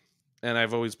 and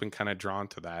I've always been kind of drawn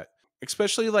to that,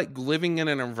 especially like living in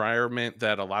an environment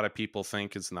that a lot of people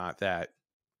think is not that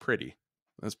pretty.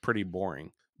 That's pretty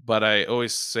boring. But I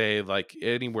always say, like,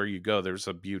 anywhere you go, there's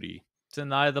a beauty. It's in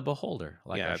the eye of the beholder,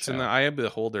 like Yeah, our it's in the show. eye of the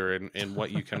beholder, and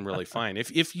what you can really find.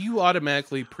 If you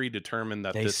automatically predetermine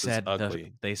that They this is said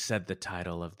ugly, they said the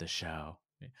title of the show.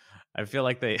 I feel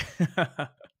like they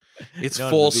it's in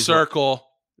full movies, circle.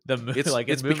 like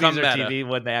in It's movies become or meta. TV,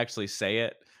 when they actually say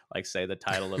it, like say the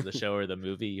title of the show or the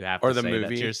movie, you have Or to the say that to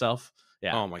movie. yourself.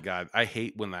 Yeah. Oh my god, I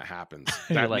hate when that happens.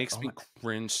 You're That like, makes oh me my,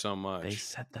 cringe so they much.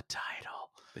 said the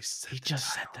title. They said He the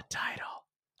just said title.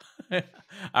 the title.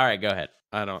 All right, go ahead.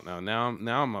 I don't know.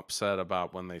 Now I'm upset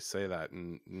about when they say that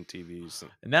in TVs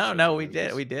and No, shows no, and we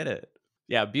did. movies. We did it.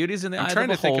 Yeah, beauty's in the I'm eye of the trying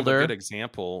to think of a good beholder,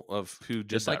 example of who did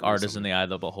just like that art is in recently. the eye of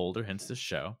the beholder, hence the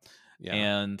show. Yeah.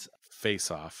 And Face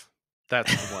Off.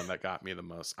 That's the one that got me the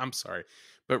most. I'm sorry.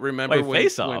 But remember wait,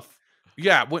 Face Off,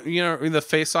 yeah, when in the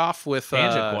Face Off with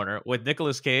Tangent Corner with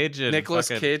Nicolas Cage and Nicolas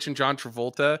fucking. Cage and John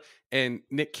Travolta, and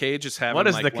Nick Cage is What having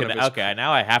is the like one of connection? his Okay,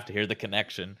 now I have to hear the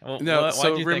connection. no, Why'd so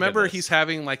you think of remember he's this?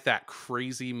 having like that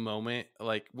crazy moment,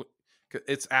 like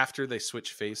it's after they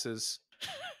switch faces,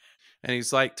 and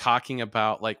he's like talking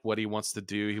about like what he wants to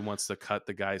do. He wants to cut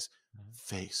the guy's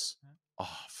face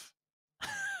off,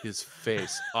 his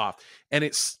face off, and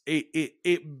it's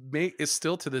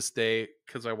still to this day,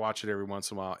 because I watch it every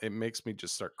once in a while. It makes me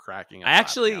just start cracking up. I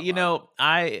actually, laughing out loud.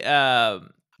 I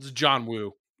It's a John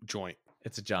Woo joint.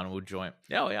 it's a John Woo joint.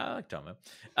 Oh yeah, I like John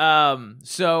Woo.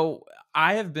 So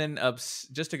I have been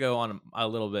just to go on a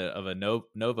little bit of a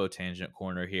Novo tangent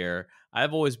corner here.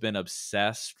 I've always been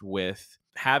obsessed with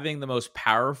having the most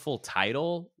powerful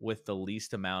title with the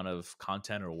least amount of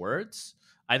content or words.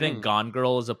 I think Mm, Gone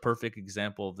Girl is a perfect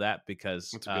example of that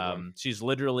because that's a good one. she's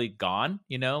literally gone,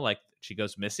 like she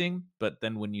goes missing, but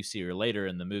then when you see her later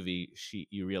in the movie,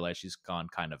 you realize she's gone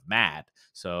kind of mad.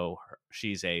 So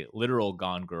she's a literal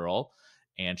gone girl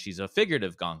and she's a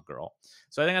figurative gone girl.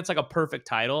 So I think that's like a perfect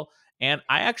title. And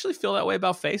I actually feel that way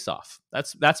about Face Off.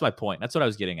 That's my point. That's what I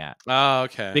was getting at. Oh,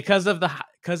 okay. Because of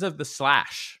the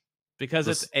slash. Because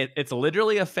This, it's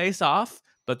literally a face off,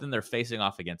 but then they're facing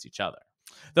off against each other.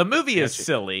 The movie is catchy.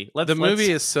 silly. The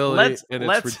movie is silly and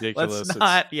it's ridiculous. Let's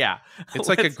not. Yeah, It's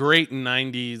like a great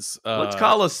 *90s. Let's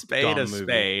call a spade dumb a movie.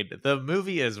 spade. The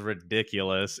movie is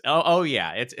ridiculous. Oh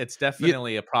yeah, it's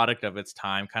definitely a product of its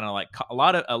time. Kind of like a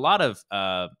lot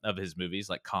of his movies,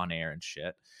 like Con Air and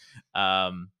shit.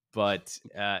 But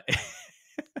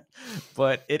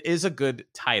but it is a good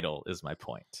title. Is my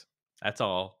point. That's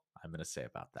all I'm gonna say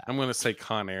about that. I'm gonna say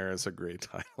Con Air is a great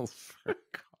title for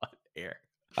Con Air.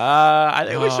 I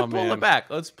think we should pull man. it back.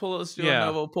 Let's do a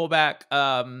Novo pullback.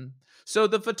 So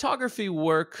the photography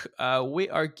work, we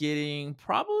are getting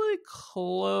probably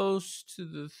close to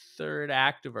the third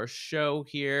act of our show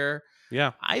here.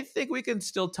 Yeah. I think we can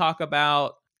still talk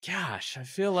about. Gosh, I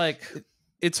feel like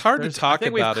it's hard to talk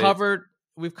about it.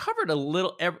 We've covered a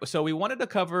little. So we wanted to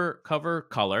cover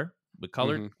color. We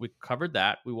covered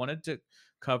that. We wanted to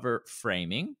cover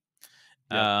framing,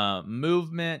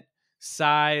 movement,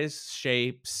 size,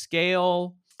 shape,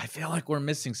 scale. I feel like we're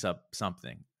missing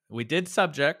something. We did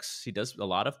subjects. He does a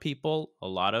lot of people, a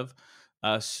lot of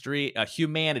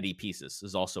humanity pieces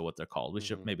is also what they're called. We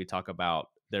should maybe talk about.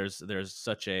 There's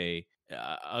such a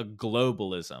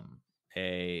globalism,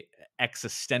 a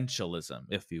existentialism,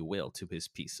 if you will, to his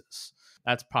pieces.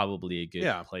 That's probably a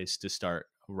good place to start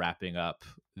wrapping up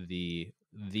the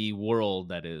world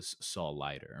that is Saul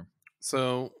Leiter.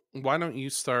 So why don't you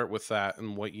start with that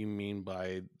and what you mean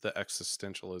by the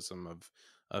existentialism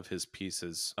of his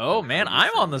pieces? Oh man,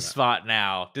 I'm on the spot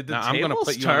now. Did the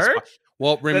tables turn?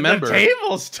 Well, remember, the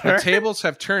tables turn? The tables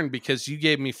have turned because you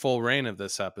gave me full reign of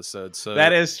this episode. So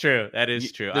that is true. That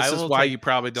is true. This is why you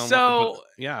probably don't. So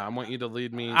I want you to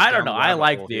lead me. I don't know. I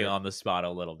like being on the spot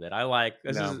a little bit. I like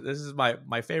this. This is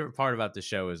my favorite part about the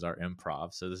show is our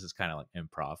improv. So this is kind of like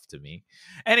improv to me.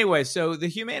 Anyway, so the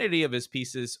humanity of his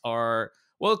pieces are.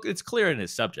 Well, it's clear in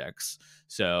his subjects.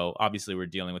 So obviously we're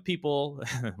dealing with people.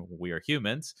 We are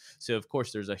humans. So of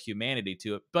course there's a humanity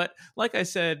to it. But like I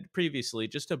said previously,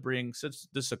 just to bring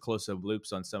just a close-up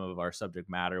loops on some of our subject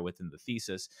matter within the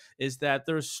thesis, is that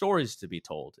there's stories to be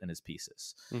told in his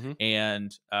pieces.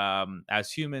 And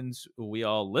as humans, we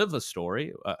all live a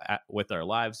story with our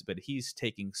lives, but he's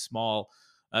taking small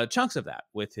chunks of that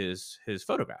with his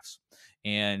photographs.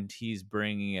 And he's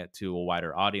bringing it to a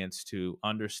wider audience to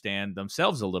understand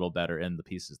themselves a little better in the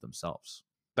pieces themselves.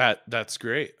 That's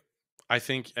great. I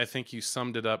think you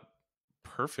summed it up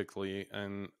perfectly.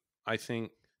 And I think,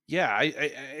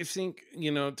 I think,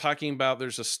 talking about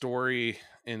there's a story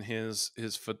in his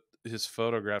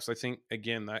photographs. I think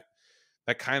again,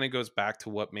 that kind of goes back to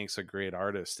what makes a great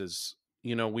artist is,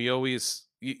 we always,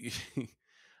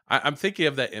 I'm thinking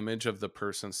of that image of the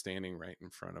person standing right in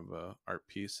front of a art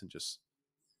piece and just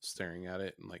staring at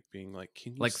it and like being like,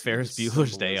 can you like Ferris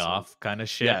Bueller's Day Off kind of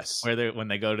shit. Yes. Where when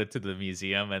they go to the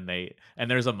museum and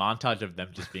there's a montage of them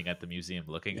just being at the museum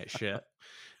looking at shit.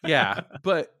 Yeah,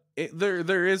 but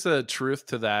there is a truth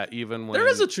to that. Even when there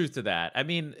is a truth to that. I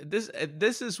mean, this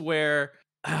is where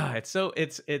it's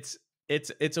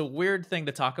a weird thing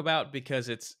to talk about because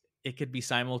it could be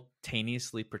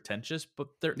simultaneously pretentious, but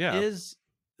there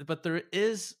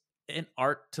is an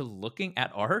art to looking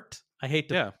at art. I hate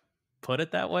to put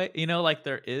it that way. Like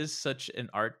there is such an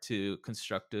art to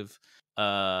constructive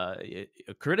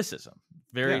criticism,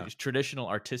 very traditional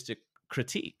artistic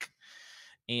critique.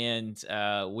 And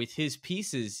with his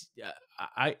pieces,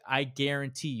 I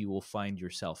guarantee you will find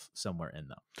yourself somewhere in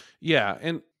them. Yeah,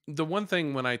 and the one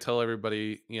thing when I tell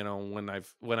everybody, when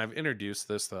I've introduced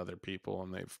this to other people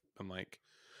and they've been like,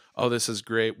 "Oh, this is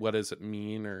great. What does it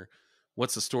mean?" or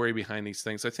 "What's the story behind these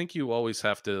things?" I think you always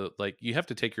have to you have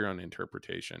to take your own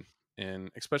interpretation,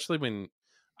 and especially when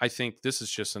I think this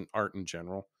is just an art in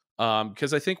general.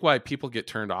 Because I think why people get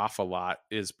turned off a lot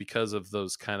is because of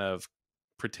those kind of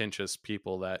pretentious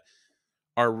people that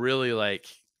are really like,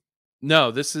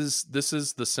 no, this is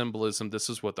the symbolism. This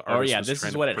is what the artist. This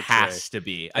is what it has to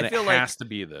be. And I feel like it has to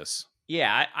be this.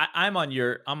 Yeah, I'm on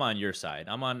your side.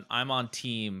 I'm on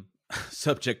team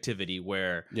subjectivity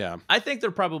where I think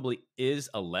there probably is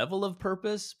a level of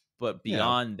purpose, but Yeah.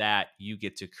 beyond that, you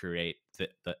get to create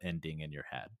the ending in your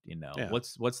head. Yeah.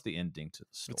 What's the ending to the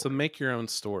It's a story? make your own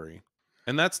story.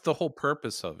 And that's the whole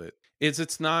purpose of it.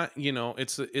 It's not,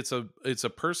 it's a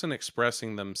person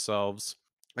expressing themselves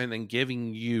and then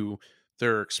giving you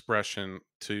their expression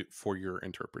to for your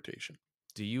interpretation.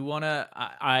 Do you want to?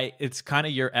 It's kind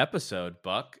of your episode,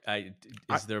 Buck. I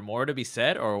Is there more to be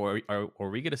said, or are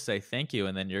we gonna say thank you,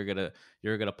 and then you're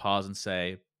gonna pause and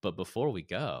say, but before we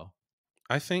go,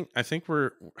 I think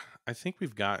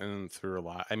we've gotten through a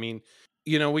lot. I mean,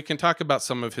 we can talk about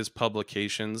some of his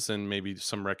publications and maybe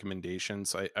some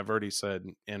recommendations. I've already said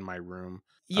in my room.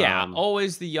 yeah, Um,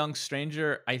 always the young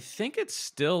stranger. I think it's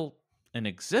still an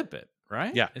exhibit,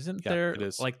 right? yeah, Isn't yeah, there it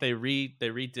is. like they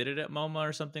redid it at MoMA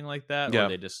or something like that, or Yeah,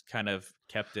 they just kind of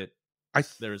kept it? I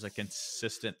th- There was a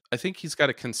consistent I think he's got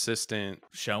a consistent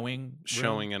showing room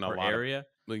showing in a or lot of, area.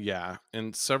 well, yeah,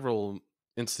 in several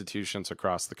institutions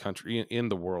across the country, in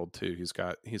the world too. He's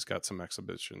got some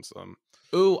exhibitions.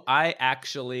 Ooh, I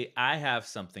have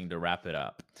something to wrap it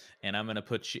up, and I'm gonna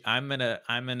put you. I'm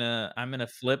gonna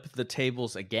flip the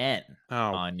tables again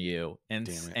Oh, on you, damn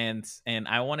it. and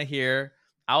I want to hear.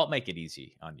 I'll make it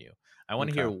easy on you. I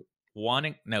want to Okay.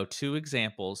 hear no, two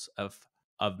examples of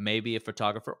maybe a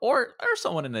photographer or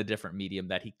someone in a different medium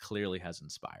that he clearly has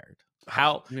inspired.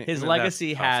 How That's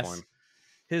a tough one.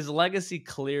 his legacy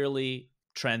clearly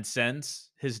transcends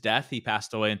his death. He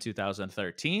passed away in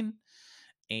 2013,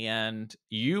 and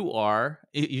you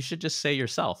should just say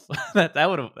yourself.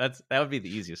 That would be the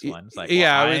easiest one. It's like, well,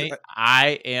 Yeah,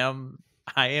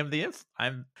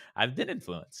 I've been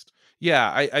influenced.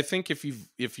 yeah. I think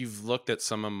if you've looked at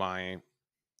some of my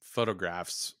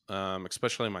photographs,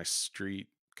 especially my street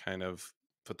kind of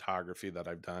photography that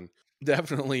I've done,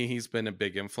 definitely he's been a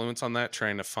big influence on that.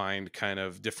 Trying to find kind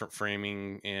of different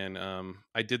framing, and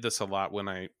I did this a lot when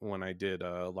I did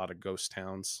a lot of ghost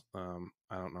towns.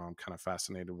 I don't know. I'm kind of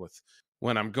fascinated with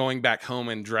when I'm going back home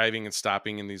and driving and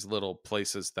stopping in these little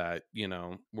places that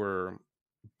were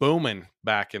booming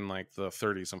back in like the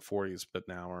 30s and 40s, but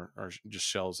now are just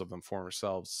shells of them former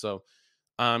selves. So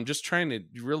just trying to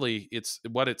really, it's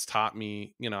what it's taught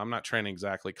me. I'm not trying to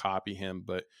exactly copy him,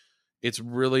 but it's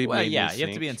really Well, made me yeah, you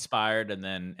have to be think. inspired and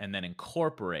then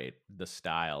incorporate the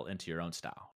style into your own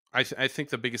style. I think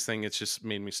the biggest thing, it's just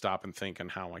made me stop and think on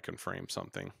how I can frame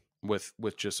something with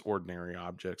just ordinary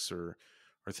objects or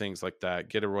things like that.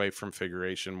 Get away from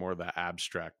figuration, more of that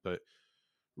abstract, but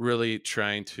really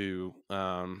trying to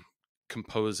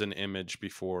compose an image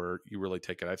before you really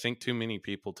take it. I think too many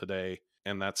people today,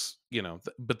 and that's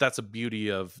but that's a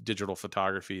beauty of digital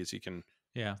photography, is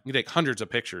Yeah, you take hundreds of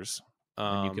pictures.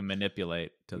 and you um can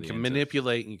manipulate to you the can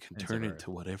manipulate and you can ends of turn it earth.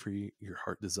 to whatever your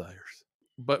heart desires.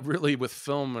 But really with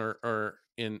film, or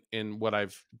in what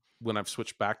I've when I've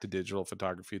switched back to digital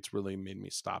photography, it's really made me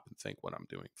stop and think what I'm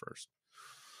doing first.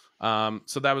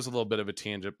 So that was a little bit of a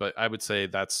tangent, but I would say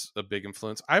that's a big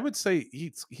influence. I would say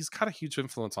he's got a huge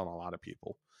influence on a lot of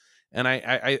people, and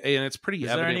and it's pretty Is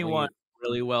there evident when anyone you.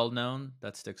 really well known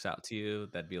that sticks out to you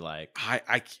that'd be like,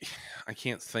 I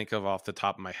can't think of off the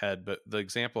top of my head, but the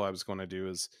example I was going to do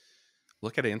is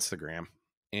look at Instagram,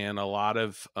 and a lot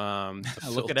of the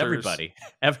look at filters. everybody.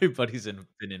 Everybody's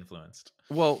been influenced.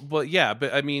 Well, yeah,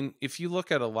 but I mean, if you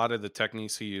look at a lot of the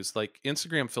techniques he used, like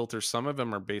Instagram filters, some of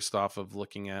them are based off of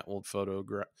looking at old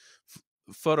photographs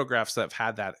that have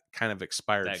had that kind of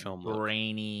expired That film look,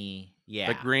 grainy, that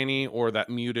yeah. grainy or that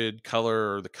muted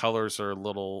color, or the colors are a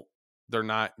little, they're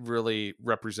not really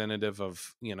representative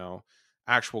of,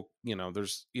 actual,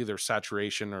 there's either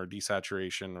saturation or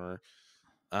desaturation, or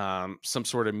some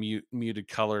sort of muted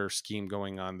color scheme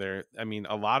going on there. I mean,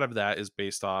 a lot of that is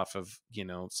based off of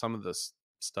some of this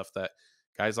stuff that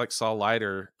guys like Saul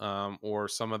Leiter, or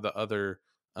some of the other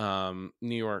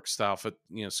New York style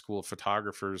school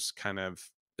photographers kind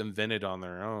of invented on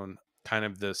their own, kind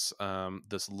of this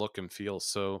look and feel.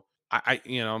 So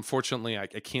unfortunately, I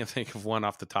can't think of one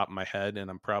off the top of my head,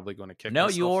 and I'm probably going to kick No,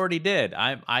 you myself. already did.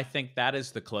 I think that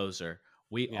is the closer.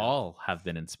 We Yeah, all have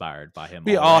been inspired by him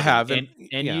we all already, have, and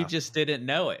and you yeah, just didn't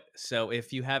know it. So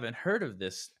if you haven't heard of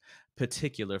this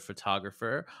particular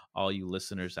photographer, all you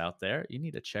listeners out there, you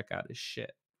need to check out his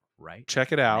shit right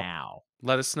check it out. now.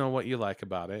 Let us know what you like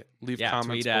about it. Leave Yeah,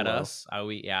 comments tweet at below. us. I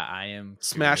am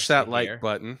Smash curious to that like hear.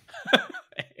 button.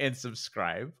 And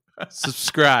subscribe.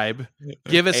 Subscribe.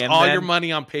 Give us and all your then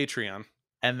money on Patreon.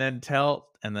 and then tell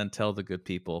the good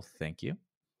people thank you.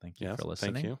 Thank you Yes, for thank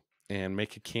listening. you. And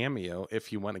make a cameo.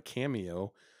 If you want a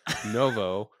cameo,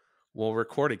 Novo will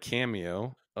record a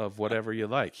cameo of whatever you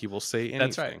like. He will say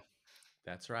That's right. anything.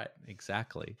 That's right.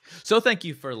 Exactly. So thank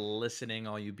you for listening,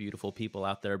 all you beautiful people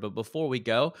out there. But before we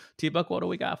go, T-Buck, what do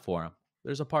we got for him?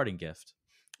 there's a parting gift.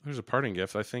 There's a parting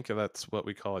gift. I think that's what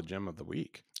we call a gem of the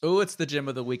week. Oh, it's the gem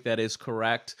of the week. That is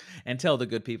correct. And tell the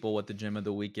good people what the gem of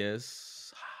the week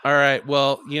is. All right.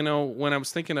 Well, when I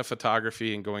was thinking of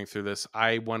photography and going through this,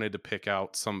 I wanted to pick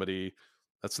out somebody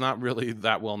that's not really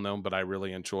that well known, but I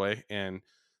really enjoy. And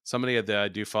somebody that I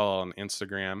do follow on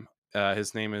Instagram.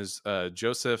 His name is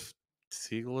Josef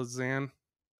Tiglezan.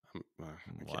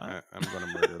 I'm going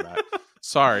to murder that.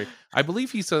 Sorry. I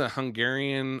believe he's a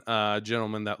Hungarian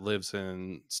gentleman that lives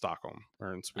in Stockholm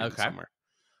or in Sweden somewhere.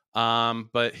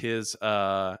 But his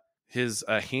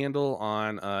handle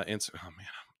on Instagram. Oh man,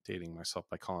 I'm dating myself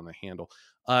by calling a handle.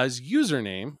 His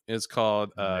username is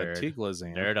called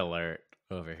Tiglezan. Nerd alert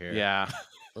over here. Yeah.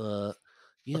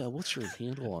 Yeah. What's your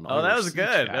handle on? Oh, that was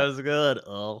good. Chat? That was good.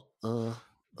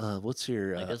 What's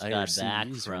your I just got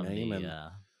back from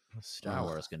the Star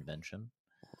Wars convention.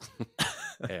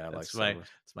 Hey, I like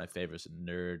it's my favorite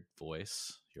nerd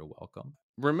voice. You're welcome.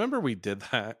 Remember we did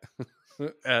that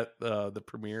at the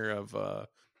premiere of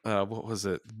what was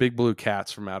it? Big Blue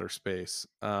Cats from Outer Space.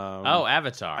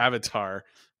 Avatar.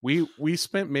 We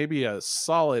spent maybe a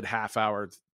solid half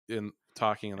hour in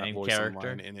talking in that voice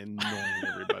character online and annoying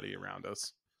everybody around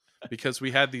us because we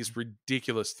had these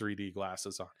ridiculous 3D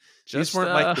glasses on. These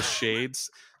weren't like the shades;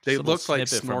 they looked like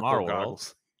snorkel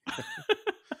goggles.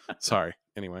 Sorry.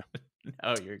 Anyway.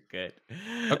 No, you're good.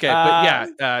 Okay, but yeah,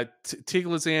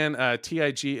 Tiglezan,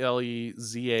 Tiglezan,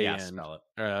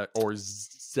 or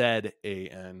Zan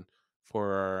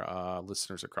for our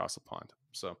listeners across the pond.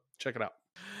 So check it out.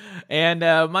 And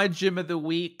my gem of the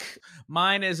week,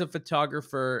 mine is a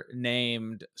photographer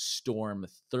named Storm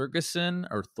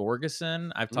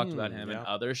Thorgerson. I've talked about him in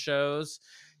other shows.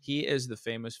 He is the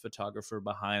famous photographer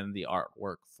behind the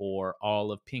artwork for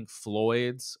all of Pink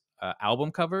Floyd's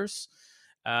album covers.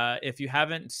 If you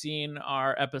haven't seen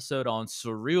our episode on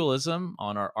surrealism,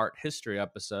 on our art history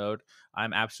episode,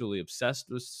 I'm absolutely obsessed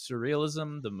with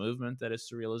surrealism, the movement that is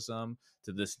surrealism.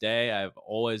 To this day, I've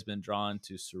always been drawn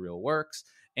to surreal works,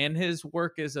 and his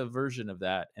work is a version of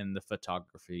that in the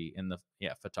photography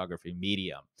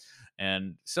medium.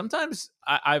 And sometimes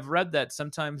I've read that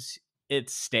sometimes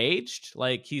it's staged,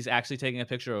 like he's actually taking a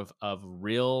picture of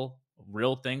real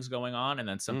things going on, and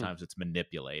then sometimes it's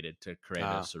manipulated to create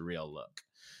a surreal look.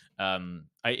 A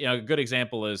good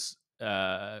example is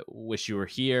Wish You Were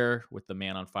Here with the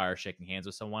man on fire shaking hands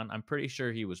with someone. I'm pretty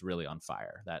sure he was really on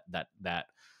fire. That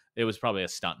it was probably a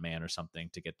stunt man or something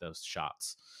to get those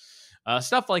shots.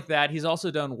 Stuff like that. He's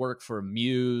also done work for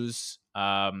Muse,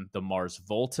 the Mars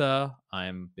Volta.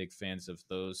 I'm big fans of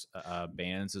those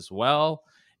bands as well.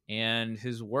 And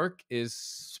his work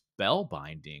is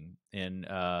spellbinding in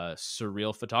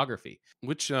surreal photography.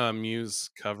 Which Muse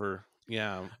cover?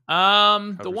 Yeah.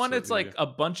 The one that's like a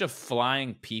bunch of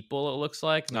flying people, it looks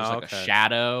like. And there's a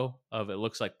shadow of it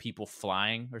looks like people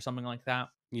flying or something like that.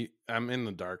 I'm in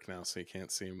the dark now, so you can't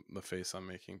see the face I'm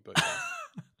making, but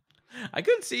I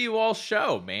couldn't see you all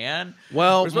show, man.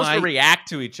 Well, we're supposed to react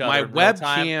to each other. My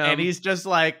webcam, and he's just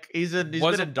like he's been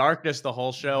in darkness the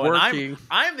whole show. Working. And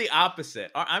I'm the opposite.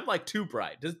 I'm like too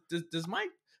bright. Does my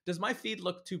feed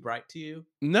look too bright to you?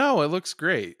 No, it looks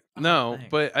great. Thanks.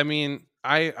 But I mean,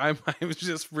 I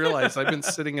just realized I've been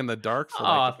sitting in the dark for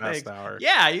like the past hour.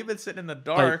 Yeah, you've been sitting in the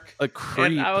dark, like a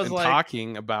creep, and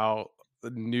talking about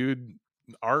nude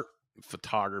art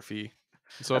photography.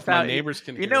 So if my neighbors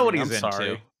can, you know what he's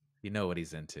into. You know what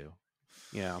he's into.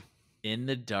 Yeah. In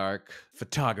the dark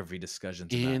photography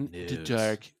discussions. In the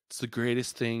dark, it's the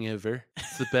greatest thing ever.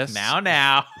 It's the best.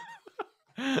 Now.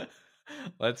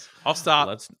 I'll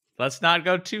stop. Let's not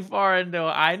go too far into.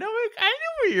 I know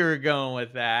where you were going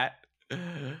with that.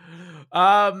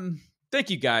 Thank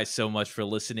you guys so much for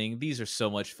listening. These are so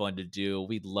much fun to do.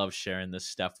 We love sharing this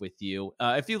stuff with you.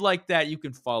 If you like that, you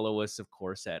can follow us, of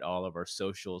course, at all of our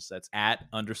socials. That's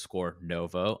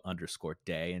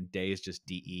 @_Novo_Day. And day is just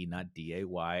DE, not DAY.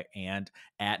 And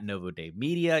 @Novo Day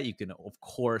Media. You can, of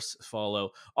course,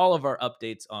 follow all of our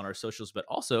updates on our socials, but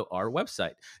also our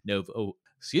website,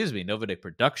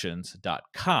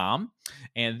 novodayproductions.com.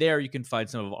 And there you can find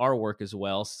some of our work as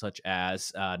well, such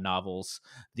as novels,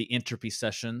 The Entropy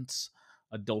Sessions,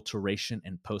 Adulteration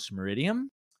and Postmeridium,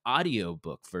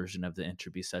 audiobook version of the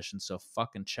Entropy Session. So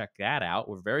fucking check that out.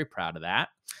 We're very proud of that.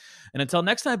 And until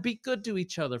next time, be good to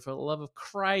each other for the love of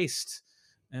Christ.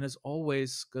 And as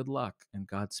always, good luck and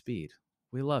Godspeed.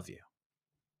 We love you.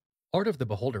 Art of the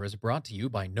Beholder is brought to you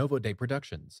by Novo Day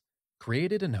Productions.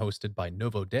 Created and hosted by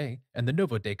Novo Day and the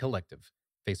Novo Day Collective.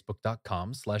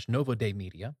 Facebook.com/Novo Day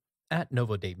Media,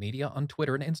 @NovoDayMedia on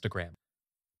Twitter and Instagram.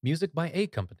 Music by A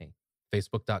Company.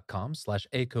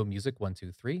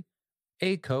 Facebook.com/ACOMusic123,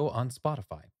 ACO on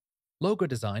Spotify. Logo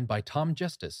designed by Tom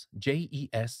Gestus,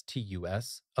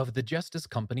 Jestus, of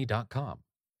thejusticecompany.com,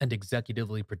 and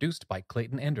executively produced by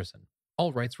Clayton Anderson.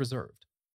 All rights reserved.